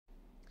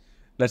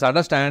Let's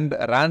understand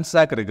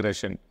RANSAC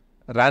regression.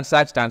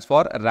 RANSAC stands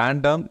for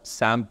Random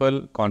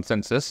Sample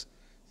Consensus.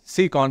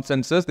 See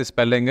consensus, the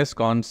spelling is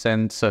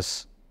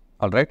consensus.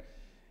 Alright.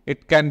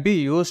 It can be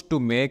used to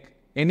make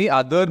any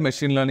other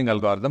machine learning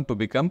algorithm to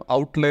become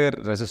outlier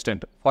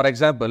resistant. For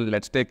example,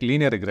 let's take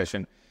linear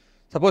regression.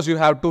 Suppose you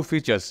have two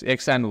features,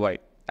 X and Y.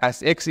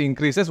 As X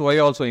increases, Y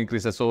also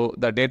increases. So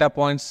the data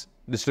points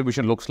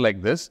distribution looks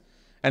like this.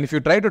 And if you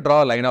try to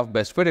draw a line of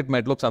best fit, it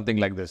might look something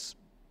like this.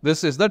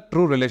 This is the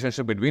true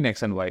relationship between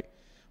X and Y.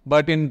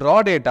 But in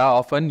raw data,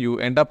 often you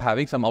end up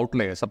having some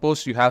outliers.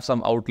 Suppose you have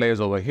some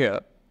outliers over here.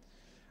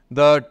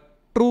 The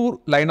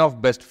true line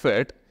of best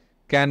fit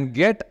can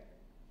get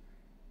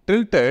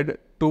tilted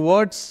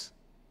towards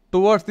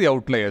the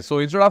outliers. So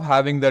instead of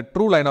having the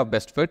true line of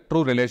best fit,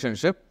 true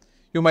relationship,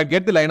 you might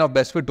get the line of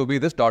best fit to be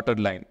this dotted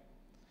line.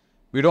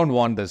 We don't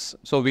want this.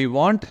 So we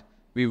want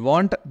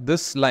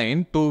this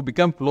line to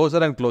become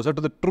closer and closer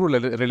to the true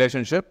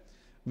relationship,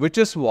 which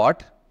is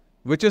what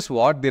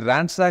the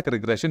RANSAC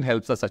regression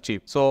helps us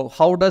achieve. So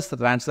how does the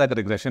RANSAC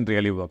regression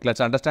really work? Let's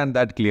understand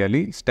that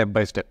clearly step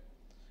by step.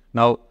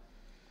 Now,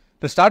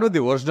 to start with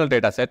the original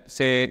data set,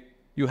 say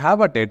you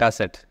have a data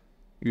set.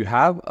 You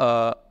have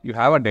a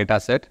data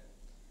set.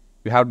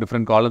 You have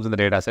different columns in the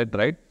data set,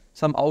 right?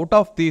 Some out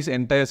of these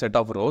entire set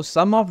of rows,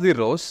 some of the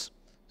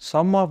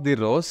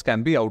rows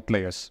can be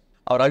outliers.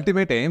 Our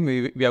ultimate aim,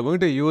 we are going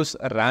to use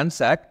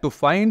RANSAC to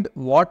find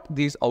what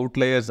these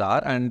outliers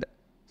are and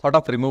sort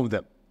of remove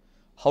them.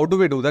 How do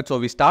we do that? So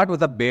we start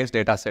with a base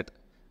data set,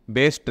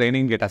 base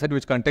training data set,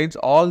 which contains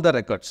all the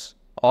records,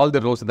 all the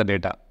rows in the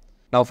data.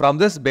 Now from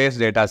this base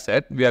data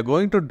set, we are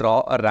going to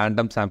draw a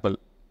random sample.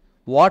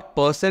 What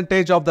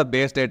percentage of the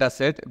base data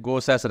set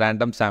goes as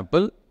random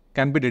sample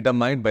can be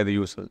determined by the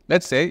user.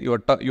 Let's say you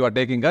are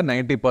taking a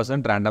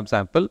 90% random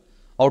sample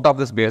out of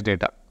this base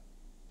data.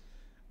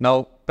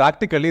 Now,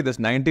 practically this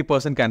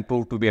 90% can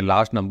prove to be a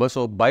large number.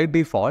 So by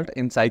default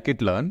in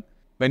scikit-learn,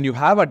 when you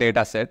have a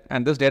data set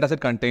and this data set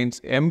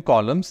contains m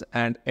columns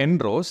and n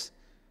rows,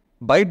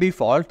 by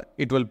default,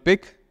 it will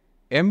pick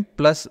m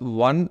plus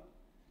 1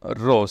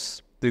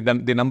 rows. The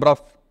number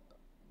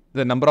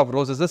of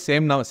rows is the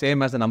same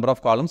as the number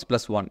of columns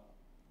plus 1.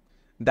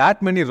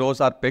 That many rows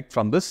are picked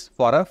from this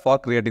for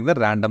creating the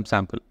random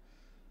sample.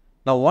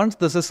 Now, once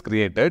this is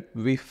created,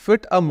 we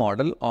fit a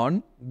model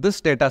on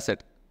this data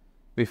set.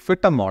 We fit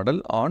a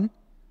model on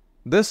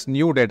this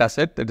new data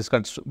set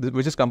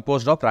which is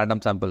composed of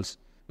random samples.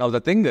 Now,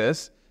 the thing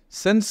is,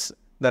 since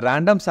the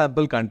random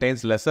sample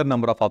contains lesser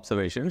number of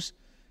observations,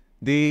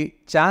 the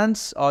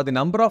chance or the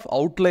number of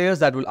outliers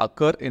that will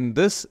occur in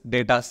this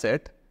data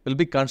set will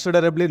be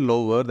considerably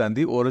lower than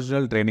the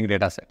original training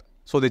data set.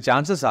 So the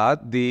chances are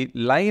the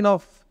line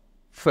of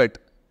fit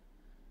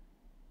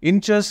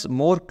inches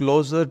more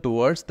closer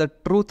towards the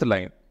truth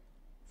line.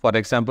 For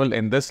example,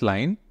 in this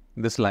line,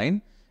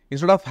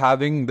 instead of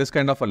having this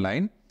kind of a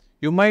line,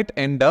 you might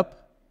end up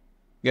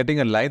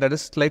getting a line that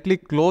is slightly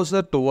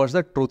closer towards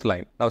the truth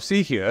line. Now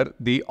see here,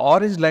 the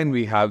orange line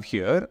we have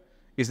here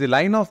is the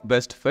line of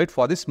best fit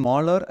for the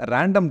smaller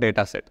random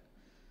data set.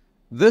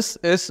 This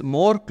is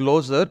more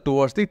closer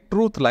towards the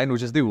truth line,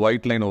 which is the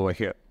white line over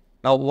here.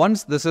 Now,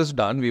 once this is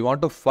done, we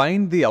want to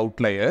find the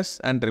outliers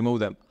and remove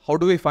them. How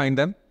do we find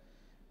them?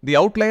 The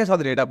outliers are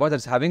the data points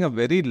that's having a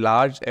very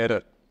large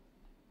error.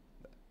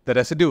 The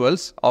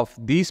residuals of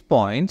these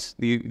points,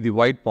 the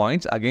white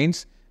points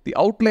against the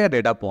outlier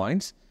data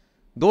points,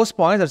 those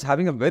points that's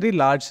having a very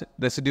large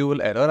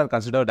residual error are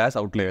considered as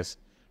outliers.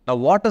 Now,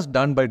 what is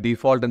done by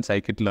default in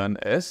scikit-learn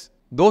is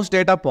those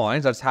data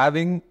points that's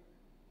having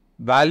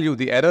value,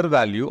 the error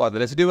value or the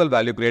residual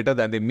value greater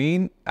than the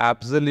mean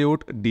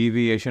absolute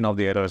deviation of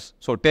the errors.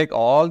 So take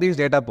all these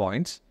data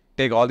points,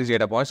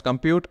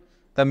 compute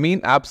the mean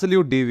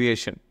absolute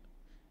deviation,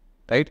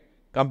 right?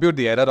 Compute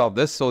the error of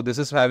this. So this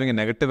is having a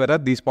negative error.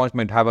 These points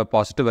might have a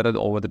positive error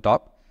over the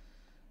top.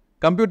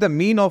 Compute the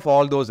mean of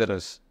all those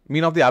errors,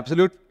 mean of the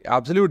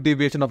absolute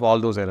deviation of all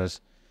those errors.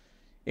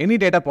 Any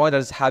data point that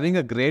is having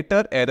a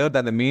greater error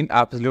than the mean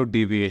absolute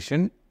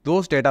deviation,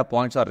 those data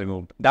points are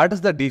removed. That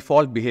is the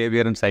default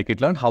behavior in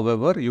scikit-learn.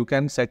 However, you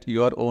can set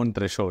your own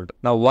threshold.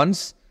 Now,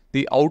 once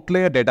the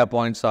outlier data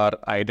points are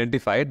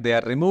identified, they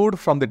are removed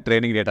from the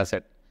training data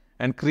set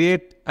and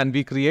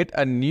we create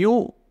a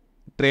new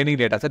training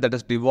data set that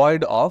is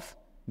devoid of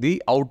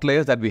the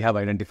outliers that we have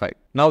identified.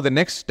 Now, the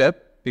next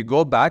step, we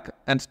go back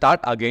and start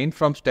again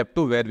from step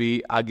 2, where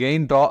we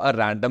again draw a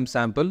random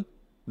sample,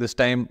 this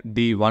time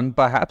D1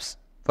 perhaps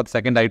for the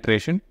second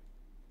iteration,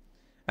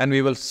 and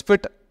we will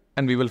fit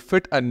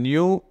a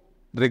new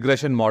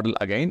regression model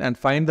again and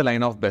find the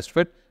line of best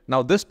fit.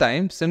 Now this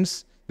time,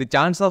 since the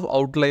chance of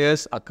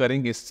outliers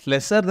occurring is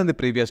lesser than the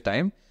previous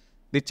time,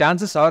 the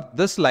chances are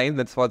this line,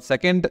 that's for the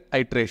second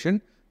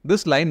iteration,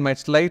 this line might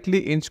slightly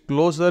inch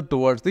closer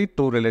towards the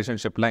true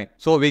relationship line.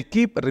 So we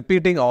keep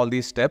repeating all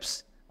these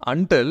steps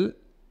until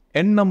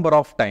n number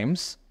of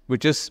times,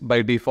 which is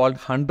by default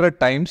 100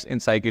 times in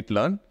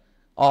scikit-learn,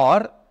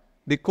 or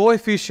the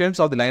coefficients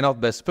of the line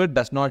of best fit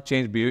does not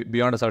change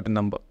beyond a certain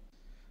number.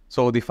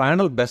 So the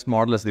final best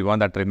model is the one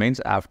that remains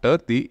after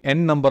the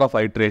n number of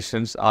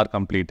iterations are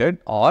completed,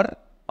 or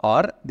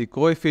the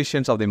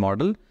coefficients of the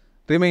model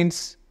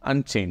remains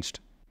unchanged.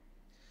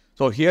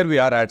 So here we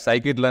are at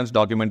scikit-learn's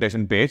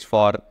documentation page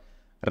for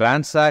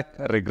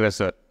RANSAC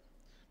Regressor.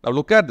 Now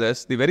look at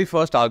this. The very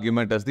first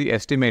argument is the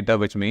estimator,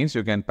 which means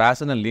you can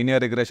pass in a linear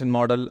regression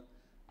model,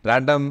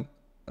 random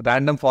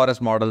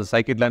forest model,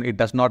 scikit-learn, it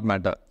does not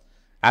matter.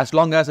 As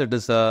long as it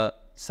is a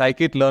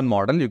scikit-learn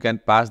model, you can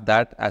pass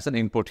that as an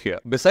input here.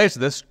 Besides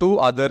this, two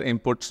other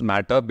inputs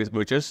matter,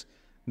 which is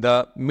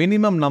the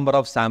minimum number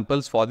of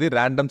samples for the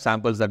random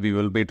samples that we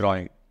will be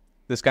drawing.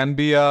 This can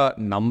be a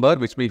number,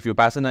 which means if you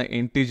pass in an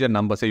integer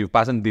number, say you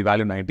pass in the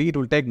value 90, it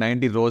will take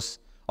 90 rows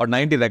or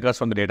 90 records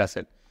from the data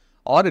set.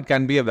 Or it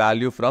can be a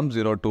value from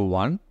 0 to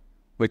 1,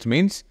 which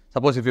means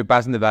suppose if you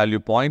pass in the value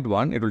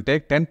 0.1, it will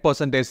take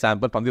 10%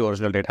 sample from the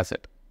original data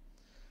set.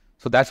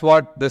 So that's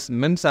what this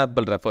min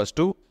sample refers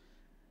to.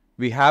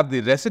 We have the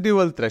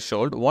residual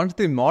threshold. Once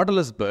the model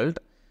is built,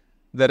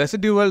 the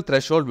residual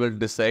threshold will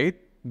decide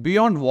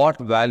beyond what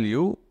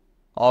value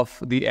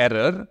of the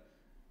error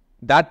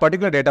that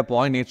particular data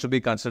point needs to be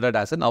considered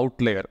as an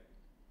outlier.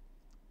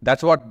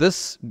 That's what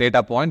this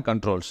data point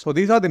controls. So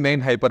these are the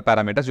main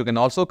hyperparameters. You can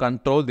also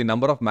control the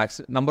number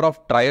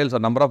of trials or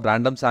number of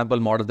random sample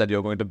models that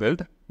you're going to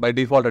build. By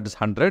default, it is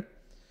 100.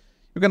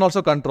 You can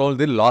also control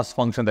the loss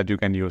function that you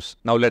can use.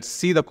 Now let's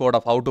see the code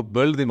of how to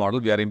build the model.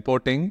 We are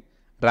importing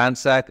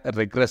RANSAC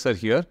Regressor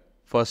here,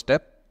 first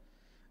step.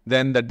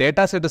 Then the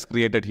data set is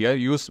created here.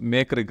 Use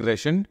make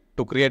regression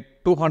to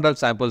create 200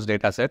 samples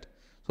data set.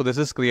 So this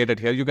is created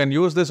here. You can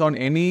use this on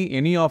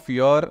any of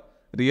your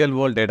real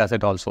world data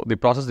set also. The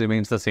process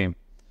remains the same.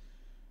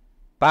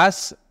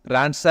 Pass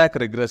RANSAC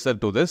Regressor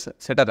to this,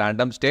 set a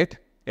random state.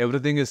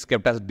 Everything is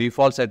kept as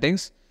default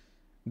settings.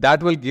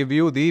 That will give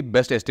you the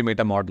best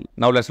estimator model.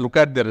 Now let's look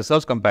at the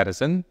results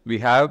comparison. We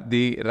have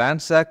the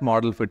RANSAC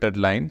model fitted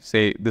line.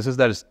 Say this is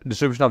the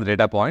distribution of the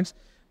data points.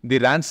 The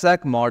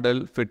RANSAC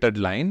model fitted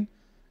line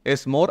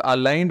is more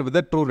aligned with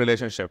the true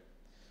relationship.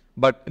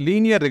 But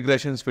linear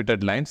regression's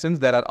fitted line, since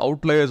there are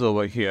outliers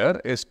over here,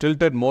 is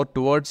tilted more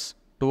towards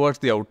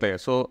the outlier.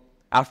 So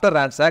after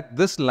RANSAC,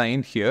 this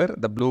line here,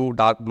 the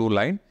dark blue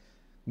line,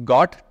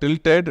 got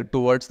tilted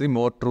towards the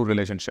more true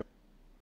relationship.